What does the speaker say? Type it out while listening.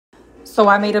So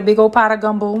I made a big old pot of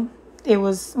gumbo. It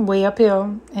was way up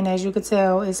here, and as you could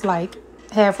tell, it's like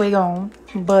halfway gone.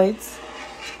 But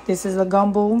this is a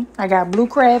gumbo. I got blue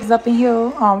crabs up in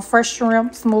here, fresh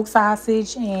shrimp, smoked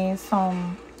sausage, and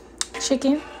some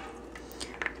chicken.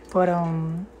 But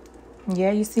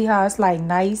yeah, you see how it's like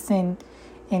nice and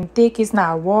thick. It's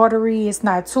not watery. It's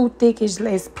not too thick.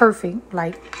 It's perfect.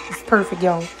 Like, it's perfect,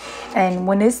 y'all. And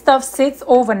when this stuff sits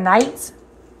overnight,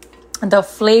 the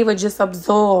flavor just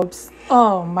absorbs.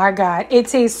 Oh my God, it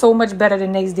tastes so much better the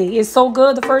next day. It's so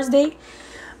good the first day,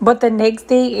 but the next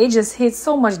day it just hits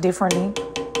so much differently.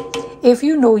 If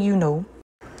you know, you know.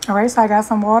 All right, so I got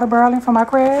some water boiling for my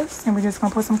crabs, and we're just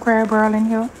gonna put some crab barrel in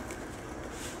here.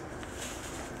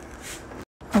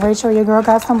 All right, so your girl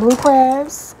got some blue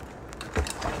crabs.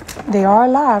 They are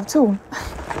alive too.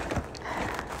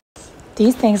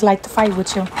 These things like to fight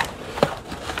with you.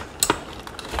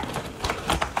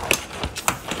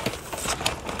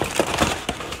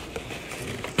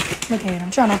 Look at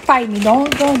him trying to fight me. Don't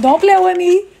play with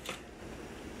me,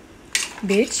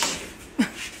 bitch.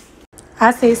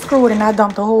 I say screw it, and I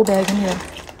dumped the whole bag in here.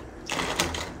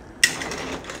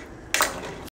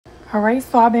 All right,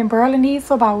 so I've been boiling these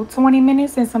for about 20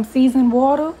 minutes in some seasoned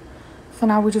water. So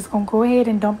now we're just gonna go ahead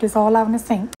and dump this all out in the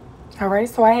sink. All right,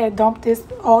 so I had dumped this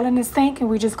all in the sink, and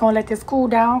we're just gonna let this cool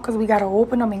down because we gotta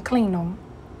open them and clean them.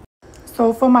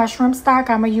 So for my shrimp stock,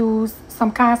 I'm gonna use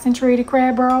some concentrated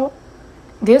crab barrel.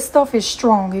 This stuff is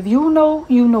strong. If you know,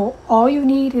 you know. All you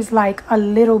need is like a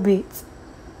little bit.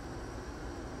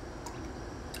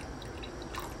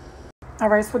 All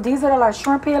right, so these are the like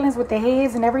shrimp peelings with the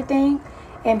heads and everything.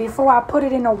 And before I put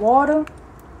it in the water,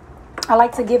 I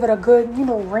like to give it a good,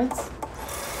 rinse.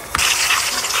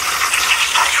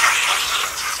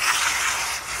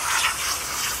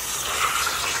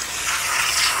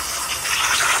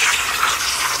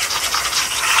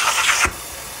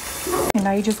 And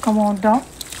now you just come on, dump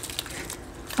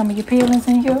some of your peelings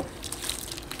in here.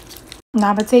 Now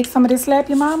I'm going to take some of this Slap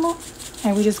Your Mama,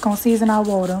 and we're just going to season our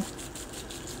water.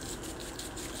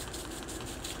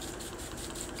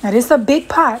 Now this is a big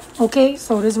pot, okay?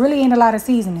 So this really ain't a lot of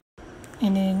seasoning.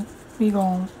 And then we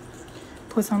going to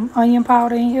put some onion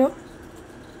powder in here.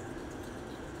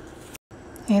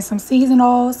 And some seasoned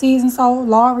oil, seasoned salt,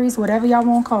 Lawry's, whatever y'all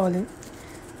want to call it.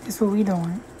 That's what we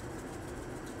doing.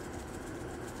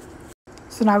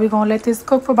 So now we're going to let this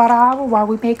cook for about an hour while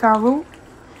we make our roux.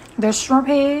 The shrimp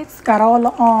heads got all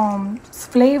the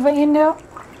flavor in there.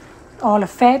 All the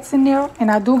fats in there.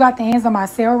 And I do got the ends of my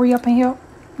celery up in here,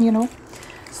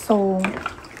 So,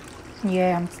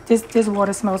 yeah, this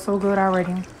water smells so good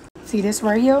already. See this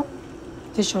right here?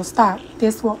 This your stock.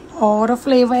 This what all the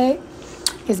flavor at.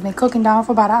 It's been cooking down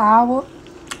for about an hour.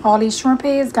 All these shrimp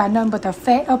heads got nothing but the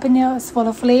fat up in there. It's full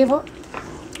of flavor.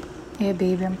 Yeah,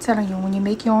 baby, I'm telling you, when you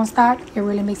make your own stock, it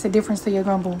really makes a difference to your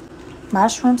gumbo. My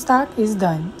shrimp stock is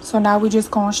done. So now we're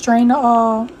just going to strain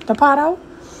the pot out.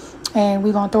 And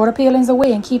we're going to throw the peelings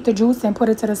away and keep the juice and put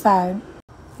it to the side.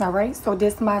 All right, so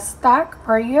this is my stock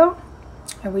right here.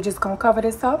 And we're just going to cover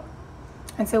this up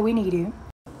until we need it.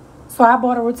 So I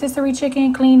bought a rotisserie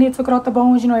chicken, cleaned it, took it off the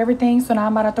bones, everything. So now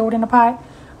I'm about to throw it in the pot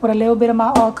with a little bit of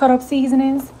my cut up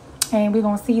seasonings. And we're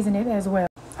going to season it as well.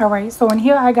 All right, so in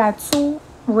here I got 2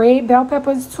 red bell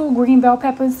peppers, 2 green bell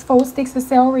peppers, 4 sticks of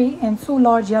celery, and 2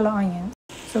 large yellow onions.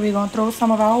 So we're going to throw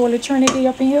some of our Holy Trinity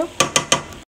up in here.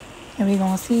 And we're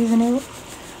going to season it.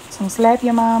 Some Slap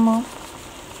Your Mama.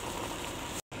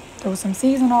 Throw some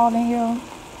seasoning oil in here.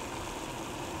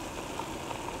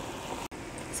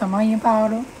 Some onion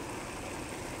powder.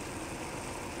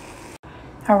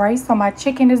 Alright, so my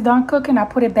chicken is done cooking. I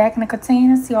put it back in the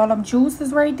container. See all them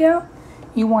juices right there?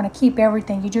 You want to keep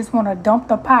everything. You just want to dump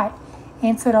the pot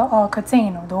into the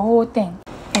container, the whole thing.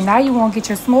 And now you want to get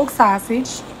your smoked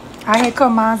sausage. I had cut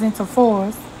mine into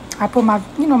 4s. I put my,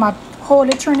 my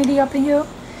Holy Trinity up in here.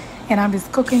 And I'm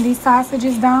just cooking these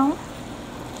sausages down.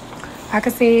 I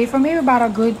could say for maybe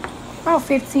about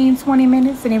 15-20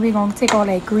 minutes, and then we're going to take all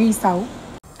that grease out.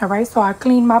 All right, so I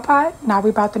cleaned my pot. Now we're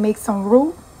about to make some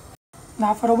roux.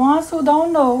 Now for the ones who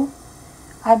don't know,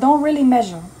 I don't really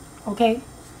measure, okay?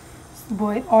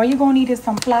 But all you're going to need is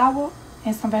some flour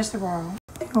and some vegetable oil.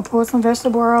 I'm going to pour some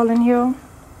vegetable oil in here.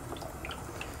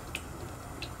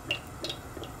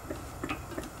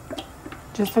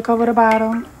 Just to cover the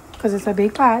bottom, because it's a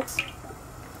big pot.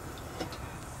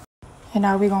 And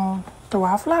now we're going to throw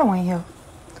our flour in here.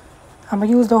 I'm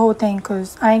going to use the whole thing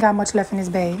because I ain't got much left in this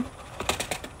bag.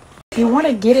 If you want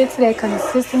to get it to that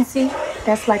consistency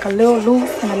that's like a little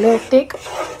loose and a little thick,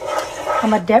 I'm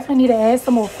going to definitely need to add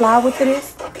some more flour to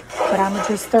this. But I'm going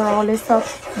to just stir all this up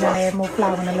and I'll add more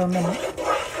flour in a little minute.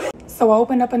 So I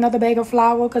opened up another bag of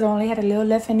flour because I only had a little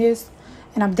left in this.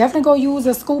 And I'm definitely going to use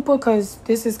a scooper because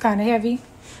this is kind of heavy.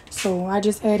 So I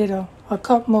just added a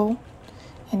cup more.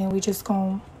 And then we just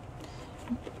going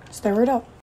to stir it up.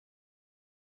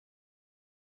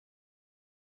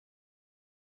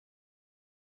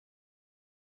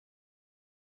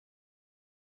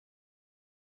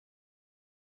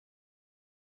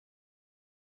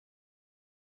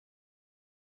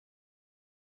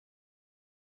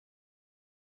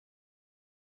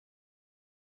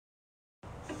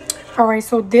 Alright,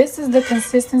 so this is the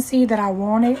consistency that I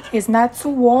wanted. It's not too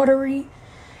watery.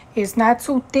 It's not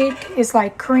too thick. It's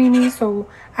like creamy. So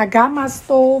I got my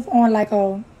stove on like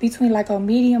between like a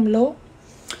medium low.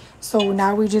 So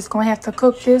now we just gonna have to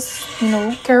cook this,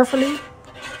 carefully.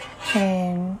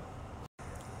 And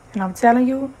I'm telling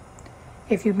you,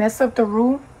 if you mess up the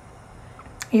roux,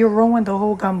 you ruined the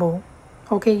whole gumbo.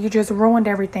 Okay, you just ruined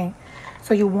everything.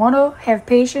 So you wanna have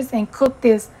patience and cook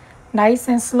this nice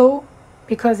and slow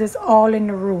because it's all in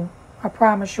the roux. I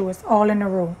promise you, it's all in the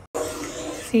roux.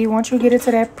 See, once you get it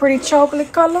to that pretty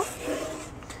chocolate color,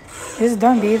 it's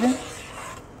done, baby.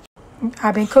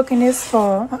 I've been cooking this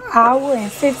for an hour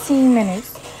and 15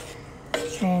 minutes.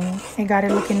 And it got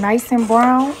it looking nice and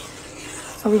brown.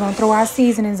 So we're going to throw our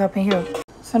seasonings up in here.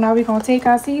 So now we're going to take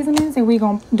our seasonings and we're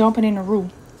going to dump it in the roux.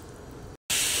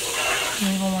 And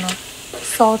we're going to want to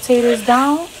saute this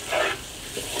down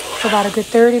for about a good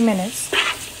 30 minutes.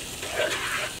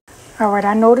 Alright,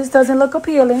 I know this doesn't look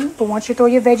appealing, but once you throw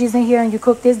your veggies in here and you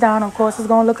cook this down, of course it's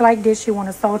going to look like this. You want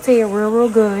to saute it real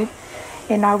good.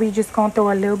 And now we just going to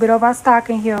throw a little bit of our stock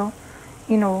in here.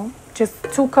 Just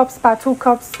 2 cups by 2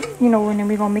 cups, and then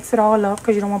we're going to mix it all up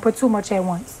because you don't want to put too much at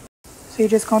once. So you're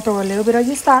just going to throw a little bit of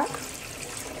your stock.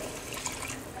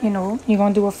 You're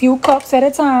going to do a few cups at a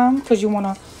time because you want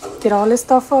to get all this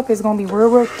stuff up. It's going to be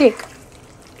real thick.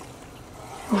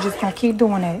 You're just going to keep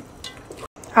doing that.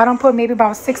 I done put maybe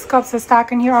about 6 cups of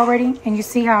stock in here already. And you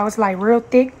see how it's like real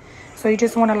thick. So you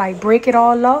just want to like break it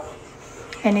all up.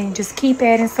 And then just keep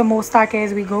adding some more stock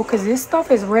as we go. Because this stuff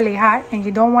is really hot. And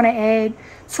you don't want to add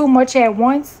too much at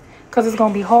once. Because it's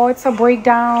going to be hard to break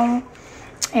down.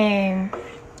 And,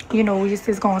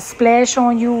 it's going to splash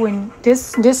on you. And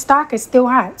this stock is still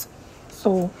hot.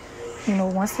 So,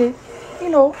 once it,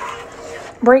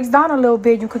 breaks down a little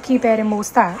bit, you could keep adding more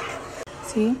stock.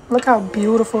 See, look how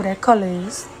beautiful that color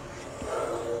is.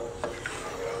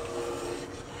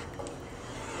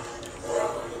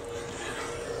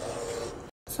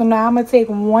 So now I'm going to take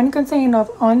 1 container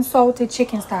of unsalted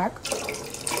chicken stock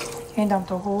and dump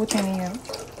the whole thing in here.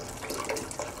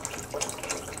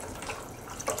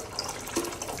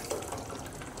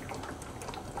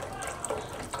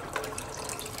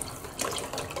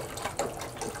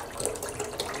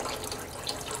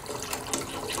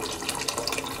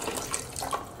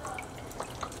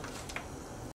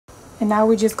 And now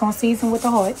we're just going to season with the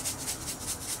heart.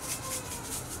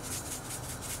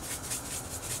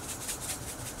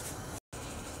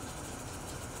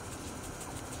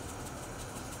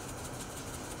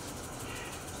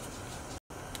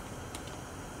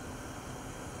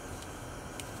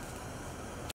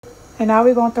 And now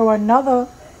we're going to throw another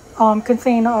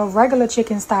container of regular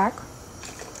chicken stock.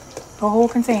 The whole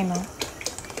container.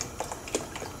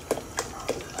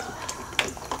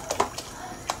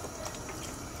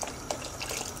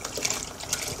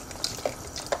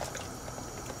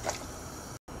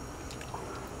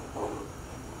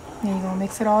 And you're going to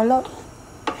mix it all up.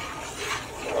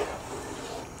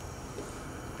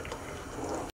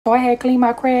 So I had cleaned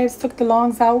my crabs, took the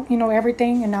lungs out,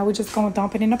 everything. And now we're just going to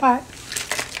dump it in the pot.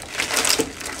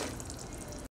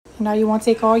 Now you want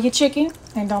to take all your chicken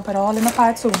and dump it all in the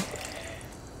pot too.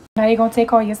 Now you're going to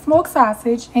take all your smoked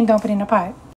sausage and dump it in the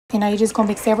pot. And now you're just going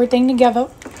to mix everything together.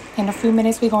 In a few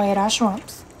minutes, we're going to add our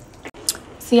shrimps.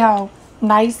 See how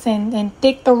nice and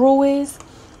thick the roux is?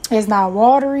 It's not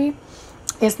watery.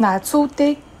 It's not too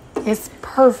thick. It's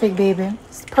perfect, baby.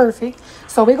 It's perfect.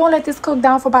 So we're going to let this cook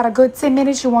down for about a good 10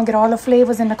 minutes. You want to get all the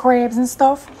flavors in the crabs and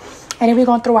stuff. And then we're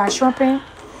going to throw our shrimp in.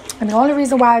 And the only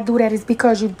reason why I do that is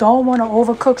because you don't want to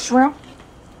overcook shrimp.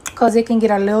 Because it can get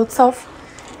a little tough.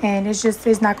 And it's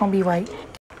not going to be right.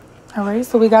 Alright,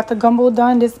 so we got the gumbo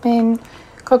done. This been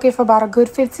cooking for about a good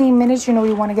 15 minutes. You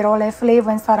want to get all that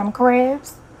flavor inside them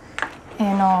crabs.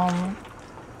 And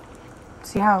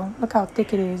look how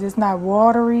thick it is. It's not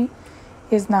watery.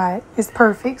 It's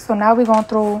perfect. So now we're going to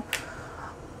throw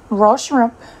raw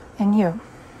shrimp in here.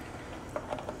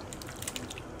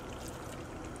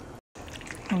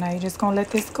 And now you're just going to let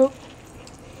this cook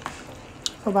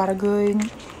for about a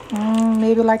good,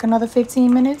 maybe like another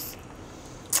 15 minutes.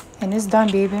 And it's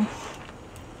done, baby.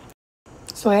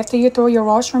 So after you throw your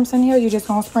raw shrimps in here, you're just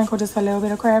going to sprinkle just a little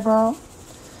bit of crab oil.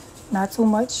 Not too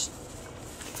much.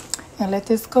 And let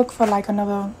this cook for like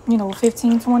another,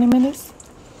 15-20 minutes.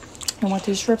 You want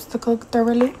these shrimps to cook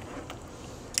thoroughly.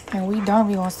 And we done.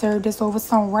 We're going to serve this over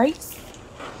some rice.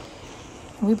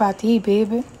 And we about to eat,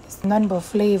 baby. It's nothing but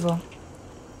flavor.